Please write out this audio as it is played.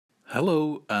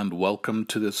Hello and welcome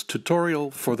to this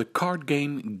tutorial for the card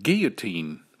game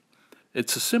Guillotine.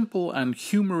 It's a simple and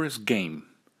humorous game,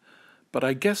 but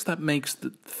I guess that makes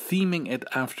theming it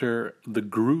after the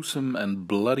gruesome and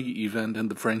bloody event in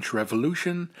the French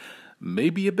Revolution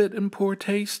maybe a bit in poor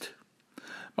taste.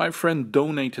 My friend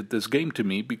donated this game to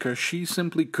me because she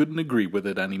simply couldn't agree with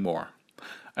it anymore.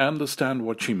 I understand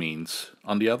what she means.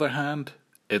 On the other hand,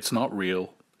 it's not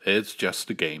real, it's just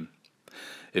a game.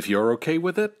 If you're okay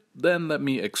with it, then let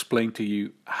me explain to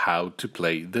you how to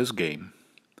play this game.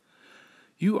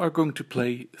 You are going to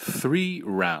play 3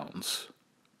 rounds.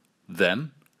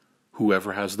 Then,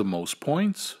 whoever has the most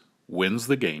points wins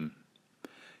the game.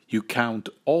 You count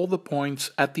all the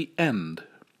points at the end.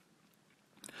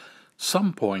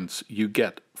 Some points you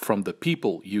get from the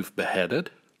people you've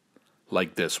beheaded,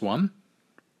 like this one.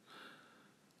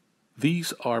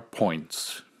 These are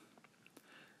points.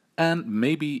 And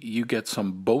maybe you get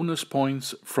some bonus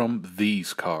points from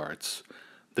these cards.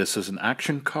 This is an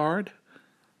action card.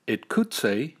 It could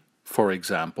say, for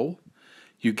example,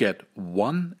 you get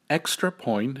 1 extra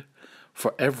point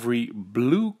for every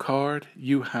blue card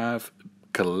you have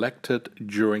collected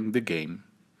during the game.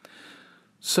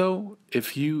 So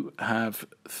if you have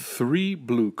 3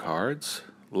 blue cards,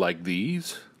 like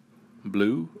these,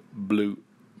 blue, blue,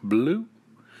 blue,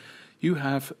 you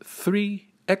have 3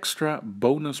 extra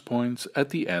bonus points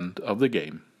at the end of the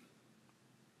game.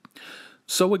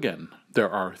 So again, there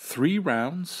are 3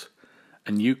 rounds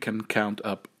and you can count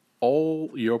up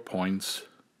all your points.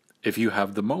 If you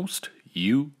have the most,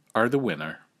 you are the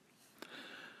winner.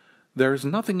 There is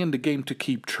nothing in the game to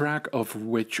keep track of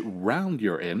which round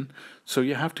you're in, so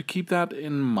you have to keep that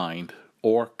in mind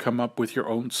or come up with your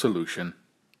own solution.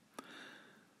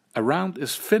 A round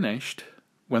is finished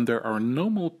when there are no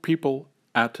more people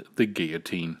at the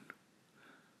guillotine.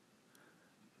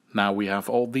 Now we have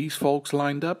all these folks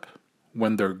lined up.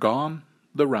 When they're gone,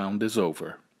 the round is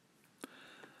over.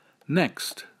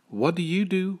 Next, what do you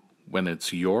do when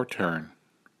it's your turn?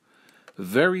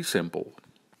 Very simple.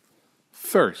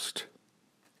 First,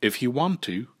 if you want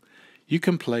to, you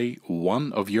can play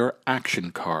one of your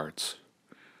action cards.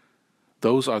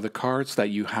 Those are the cards that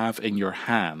you have in your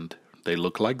hand. They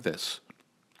look like this.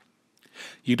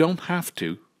 You don't have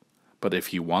to, but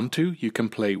if you want to, you can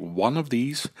play one of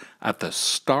these at the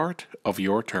start of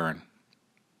your turn.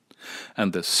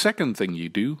 And the second thing you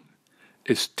do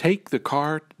is take the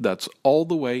card that's all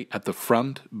the way at the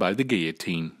front by the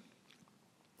guillotine.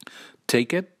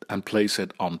 Take it and place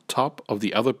it on top of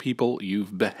the other people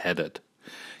you've beheaded.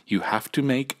 You have to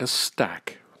make a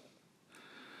stack.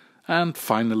 And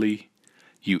finally,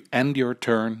 you end your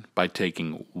turn by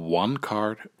taking 1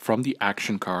 card from the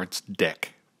action cards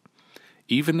deck.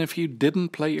 Even if you didn't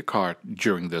play a card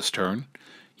during this turn,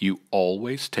 you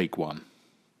always take one.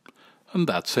 And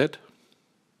that's it.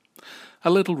 A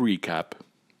little recap.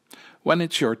 When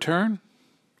it's your turn,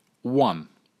 1.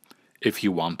 If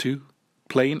you want to,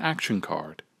 play an action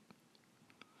card.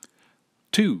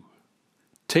 2.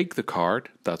 Take the card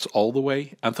that's all the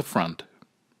way at the front.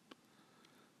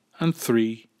 And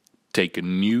 3. Take a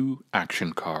new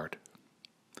action card.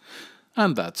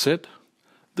 And that's it.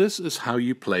 This is how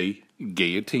you play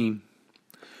Guillotine.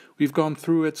 We've gone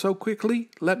through it so quickly,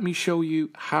 let me show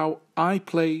you how I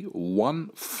play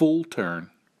one full turn.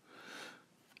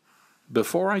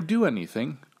 Before I do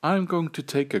anything, I'm going to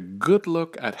take a good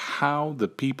look at how the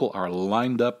people are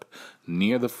lined up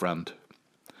near the front.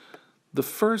 The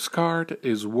first card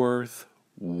is worth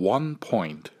 1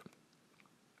 point.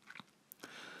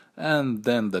 And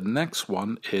then the next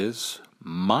one is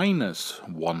minus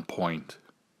 1 point.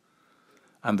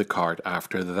 And the card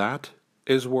after that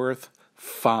is worth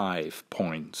 5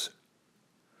 points.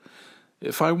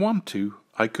 If I want to,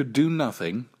 I could do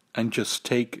nothing and just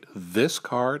take this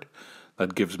card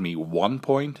that gives me 1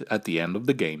 point at the end of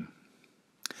the game.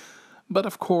 But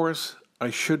of course,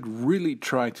 I should really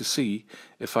try to see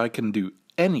if I can do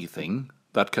anything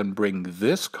that can bring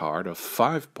this card of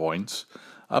 5 points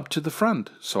up to the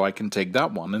front, so I can take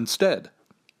that one instead.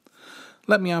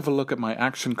 Let me have a look at my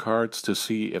action cards to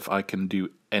see if I can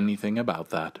do anything about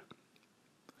that.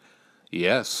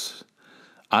 Yes,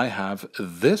 I have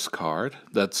this card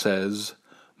that says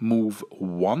move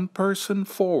 1 person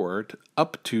forward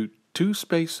up to 2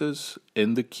 spaces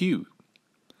in the queue.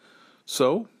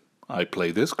 So, I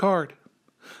play this card.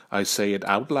 I say it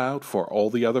out loud for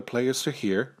all the other players to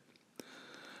hear.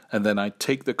 And then I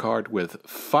take the card with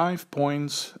 5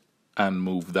 points and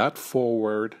move that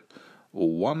forward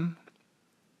 1,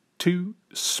 2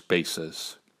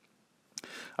 spaces.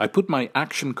 I put my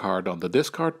action card on the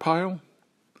discard pile,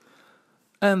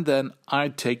 and then I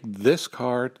take this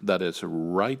card that is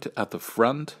right at the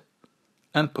front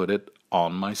and put it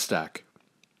on my stack.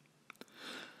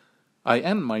 I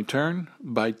end my turn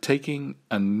by taking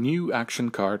a new action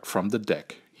card from the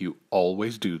deck. You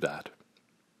always do that.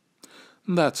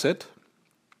 That's it.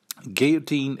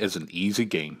 Guillotine is an easy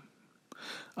game.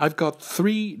 I've got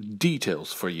 3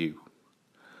 details for you.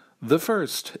 The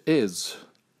first is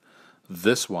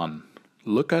this one.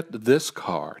 Look at this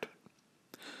card.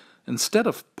 Instead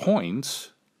of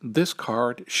points, this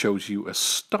card shows you a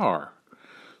star.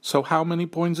 So how many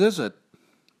points is it?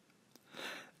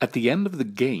 At the end of the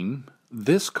game,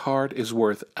 this card is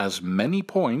worth as many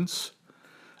points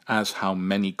as how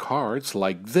many cards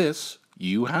like this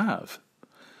you have,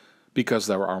 because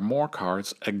there are more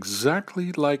cards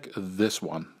exactly like this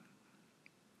one.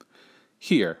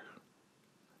 Here,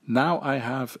 now I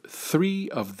have 3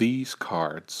 of these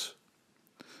cards.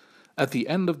 At the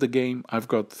end of the game, I've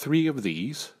got 3 of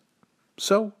these,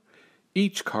 so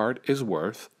each card is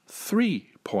worth 3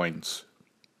 points.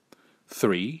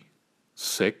 3,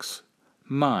 6,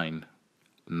 9.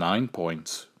 9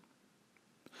 points.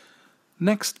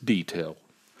 Next detail.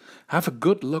 Have a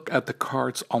good look at the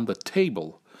cards on the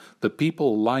table, the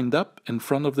people lined up in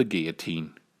front of the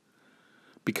guillotine,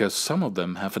 because some of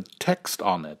them have a text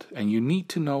on it and you need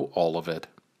to know all of it.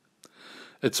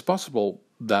 It's possible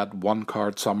that one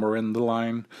card somewhere in the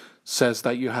line says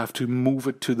that you have to move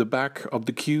it to the back of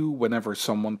the queue whenever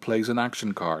someone plays an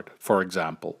action card, for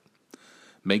example.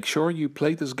 Make sure you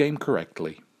play this game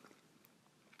correctly.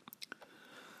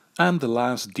 And the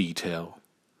last detail.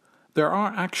 There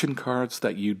are action cards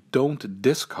that you don't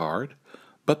discard,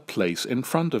 but place in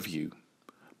front of you.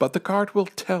 But the card will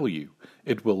tell you.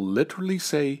 It will literally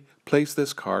say, place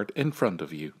this card in front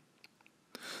of you.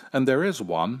 And there is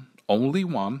one, only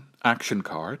one, action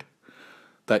card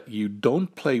that you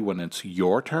don't play when it's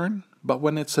your turn, but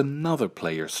when it's another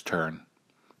player's turn.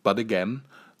 But again,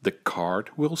 the card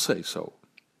will say so.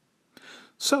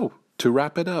 So, to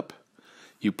wrap it up,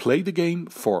 you play the game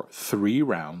for 3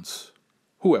 rounds.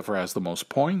 Whoever has the most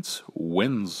points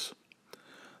wins.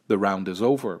 The round is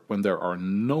over when there are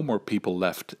no more people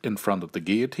left in front of the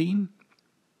guillotine.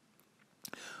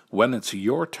 When it's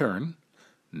your turn,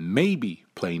 maybe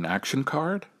play an action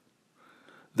card.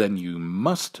 Then you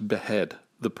must behead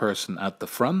the person at the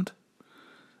front,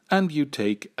 and you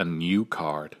take a new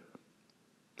card.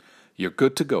 You're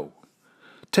good to go.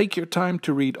 Take your time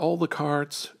to read all the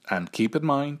cards, and keep in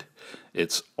mind,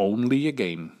 it's only a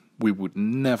game. We would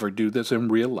never do this in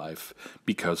real life,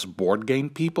 because board game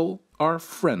people are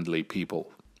friendly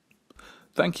people.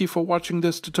 Thank you for watching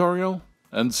this tutorial,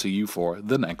 and see you for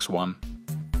the next one.